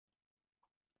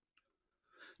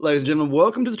Ladies and gentlemen,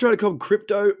 welcome to the Trader Cobb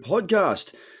Crypto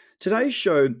Podcast. Today's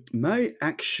show may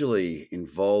actually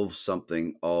involve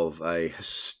something of a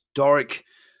historic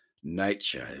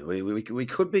nature. We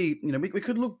could be, we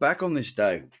could look back on this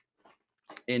day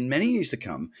in many years to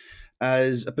come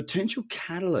as a potential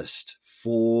catalyst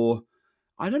for,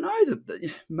 I don't know,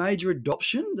 the major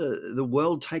adoption, the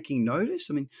world taking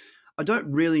notice. I mean, I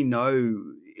don't really know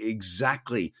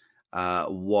exactly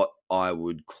what I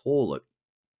would call it.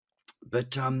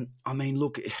 But I mean,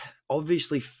 look,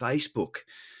 obviously Facebook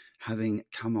having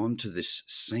come onto this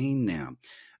scene now,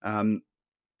 um,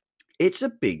 it's a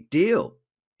big deal.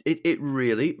 It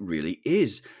really, really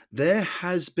is. There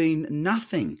has been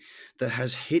nothing that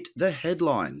has hit the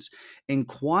headlines in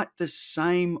quite the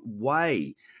same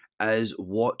way as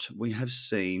what we have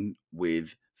seen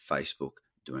with Facebook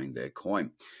doing their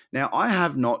coin. Now, I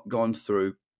have not gone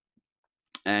through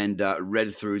and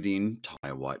read through the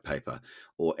entire white paper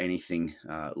or anything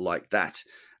like that.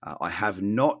 I have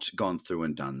not gone through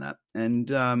and done that,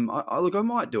 and I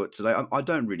might do it today. I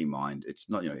don't really mind. It's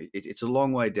not, it's a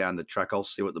long way down the track. I'll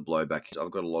see what the blowback is.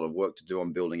 I've got a lot of work to do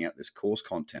on building out this course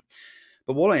content.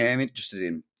 But what I am interested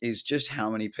in is just how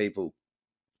many people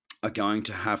are going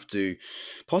to have to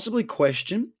possibly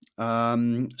question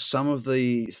some of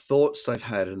the thoughts they've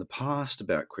had in the past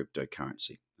about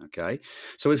cryptocurrency. Okay,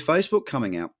 so with Facebook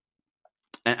coming out,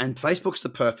 and Facebook's the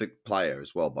perfect player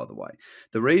as well, by the way.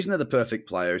 The reason they're the perfect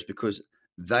player is because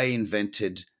they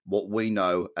invented what we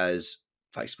know as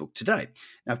Facebook today.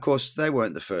 Now, of course, they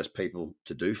weren't the first people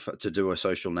to do a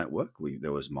social network.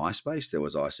 There was MySpace, there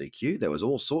was ICQ, there was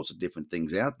all sorts of different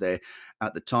things out there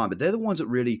at the time. But they're the ones that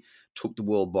really took the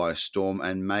world by storm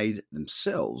and made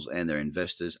themselves and their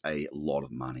investors a lot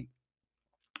of money.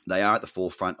 They are at the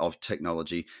forefront of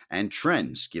technology and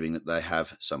trends, given that they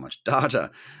have so much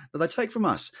data that they take from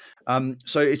us.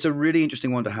 So it's a really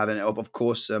interesting one to have. And of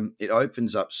course, it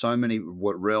opens up so many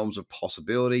realms of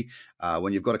possibility.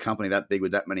 When you've got a company that big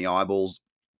with that many eyeballs,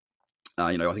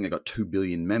 I think they've got 2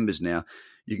 billion members now,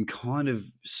 you can kind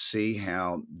of see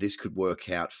how this could work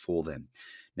out for them.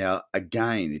 Now,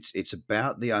 again, it's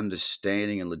about the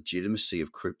understanding and legitimacy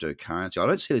of cryptocurrency. I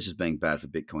don't see this as being bad for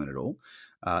Bitcoin at all.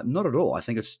 Not at all. I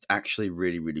think it's actually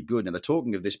really, really good. Now, they're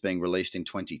talking of this being released in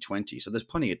 2020, so there's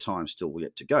plenty of time still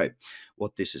yet to go.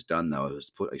 What this has done, though,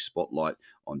 is put a spotlight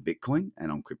on Bitcoin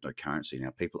and on cryptocurrency. Now,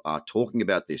 people are talking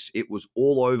about this. It was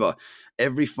all over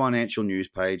every financial news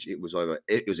page. It was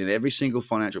in every single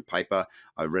financial paper.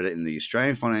 I read it in the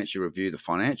Australian Financial Review,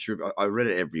 I read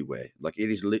it everywhere. Like,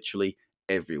 it is literally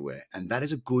everywhere. And that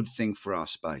is a good thing for our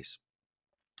space.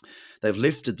 They've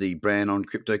lifted the brand on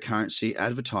cryptocurrency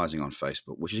advertising on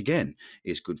Facebook, which again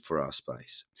is good for our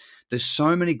space. There's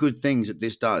so many good things that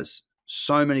this does.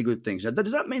 So many good things. Now,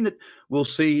 does that mean that we'll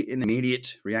see an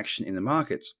immediate reaction in the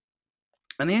markets?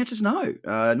 And the answer is no,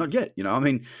 not yet.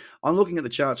 I'm looking at the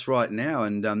charts right now,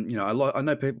 and I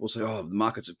know people will say, "Oh, the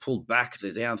markets have pulled back.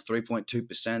 They're down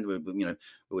 3.2%. We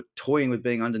were toying with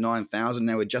being under 9,000.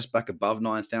 Now we're just back above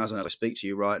 9,000 as I speak to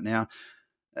you right now."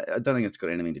 I don't think it's got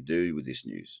anything to do with this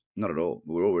news. Not at all.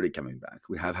 We're already coming back.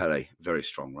 We have had a very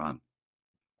strong run.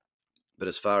 But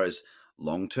as far as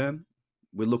long term,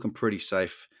 we're looking pretty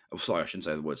safe. Oh, sorry, I shouldn't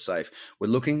say the word safe. We're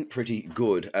looking pretty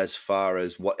good as far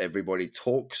as what everybody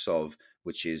talks of,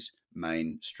 which is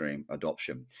mainstream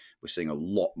adoption. We're seeing a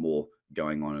lot more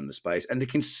going on in the space. And to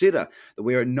consider that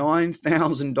we're at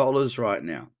 $9,000 right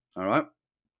now. All right.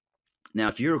 Now,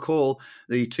 if you recall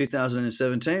the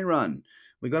 2017 run,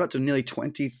 we got up to nearly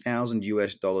 20,000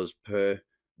 US dollars per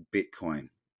Bitcoin.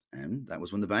 And that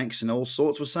was when the banks and all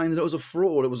sorts were saying that it was a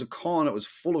fraud, it was a con, it was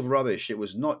full of rubbish, it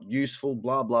was not useful,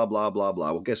 blah, blah, blah, blah,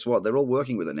 blah. Well, guess what? They're all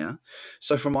working with it now.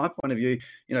 So from my point of view,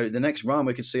 the next run,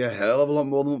 we could see a hell of a lot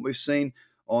more than what we've seen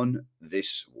on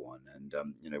this one. And,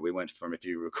 we went from, if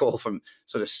you recall, from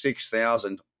sort of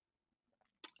 6,000.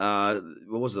 What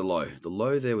was the low? The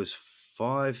low there was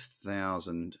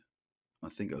 5,000. I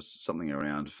think it was something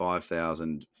around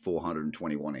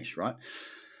 5,421-ish, right?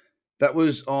 That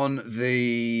was on around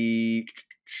the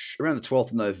 12th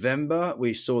of November.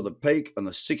 We saw the peak on the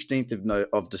 16th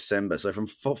of December. So from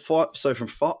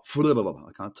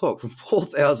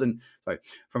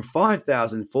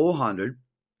 5,400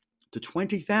 to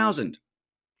 20,000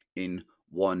 in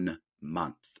 1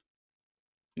 month.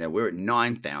 Now we're at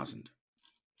 9,000.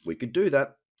 We could do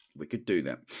that.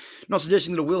 Not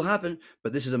suggesting that it will happen,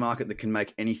 but this is a market that can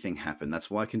make anything happen. That's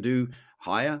why I can do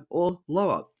higher or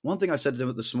lower. One thing I said to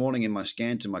them this morning in my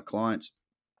scan to my clients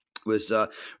was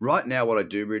right now what I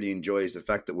do really enjoy is the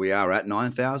fact that we are at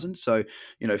 9,000. So,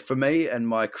 for me and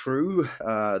my crew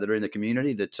that are in the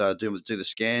community that do the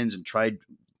scans and trade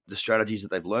the strategies that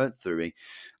they've learned through me.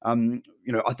 I think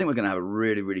we're going to have a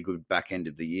really, really good back end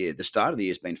of the year. The start of the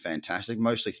year has been fantastic,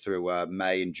 mostly through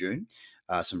May and June.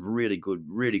 Some really good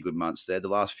months there. The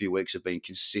last few weeks have been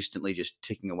consistently just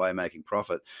ticking away, making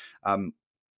profit.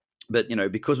 But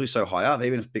because we're so high up,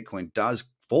 even if Bitcoin does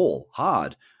fall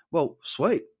hard, well,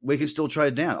 sweet, we can still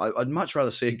trade down. I'd much rather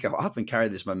see it go up and carry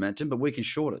this momentum, but we can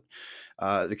short it.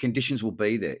 The conditions will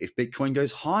be there. If Bitcoin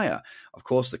goes higher, of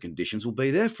course, the conditions will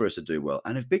be there for us to do well.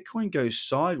 And if Bitcoin goes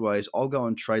sideways, I'll go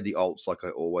and trade the alts like I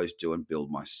always do and build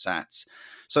my sats.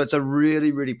 So it's a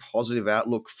really, really positive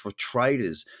outlook for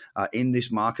traders in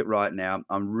this market right now.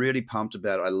 I'm really pumped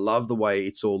about it. I love the way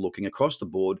it's all looking across the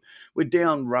board. We're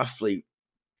down roughly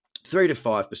 3 to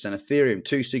 5%. Ethereum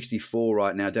 264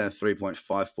 right now, down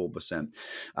 3.54%.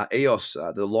 EOS,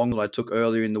 the long that I took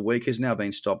earlier in the week, has now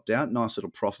been stopped out. Nice little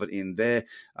profit in there.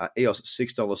 EOS at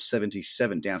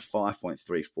 $6.77, down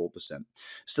 5.34%.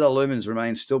 Stellar Lumens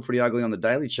remains still pretty ugly on the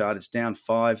daily chart. It's down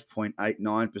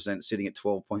 5.89%, sitting at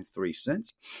 12.3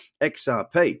 cents.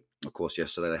 XRP, of course,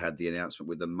 yesterday they had the announcement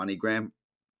with the MoneyGram.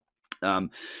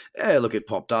 Look, it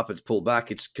popped up, it's pulled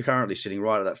back. It's currently sitting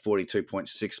right at that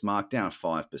 42.6 mark, down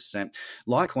 5%.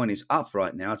 Litecoin is up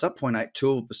right now. It's up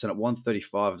 0.82% at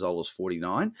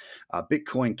 $135.49.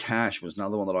 Bitcoin Cash was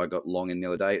another one that I got long in the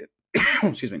other day.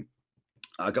 Excuse me.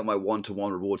 I got my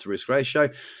 1-to-1 reward to risk ratio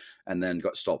and then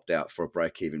got stopped out for a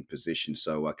break-even position.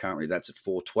 So currently that's at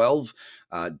 412,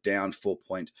 down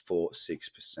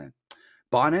 4.46%.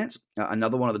 Binance,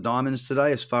 another one of the diamonds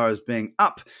today as far as being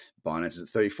up. Binance is at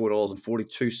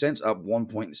 $34.42, up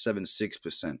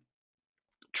 1.76%.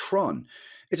 Tron,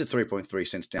 it's at 3.3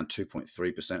 cents, down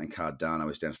 2.3%, and Cardano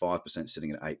is down 5%,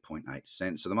 sitting at 8.8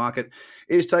 cents. So the market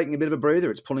is taking a bit of a breather.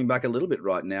 It's pulling back a little bit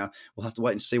right now. We'll have to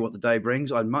wait and see what the day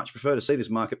brings. I'd much prefer to see this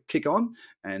market kick on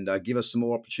and give us some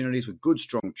more opportunities with good,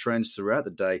 strong trends throughout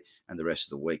the day and the rest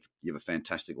of the week. You have a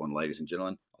fantastic one, ladies and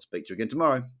gentlemen. I'll speak to you again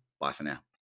tomorrow. Bye for now.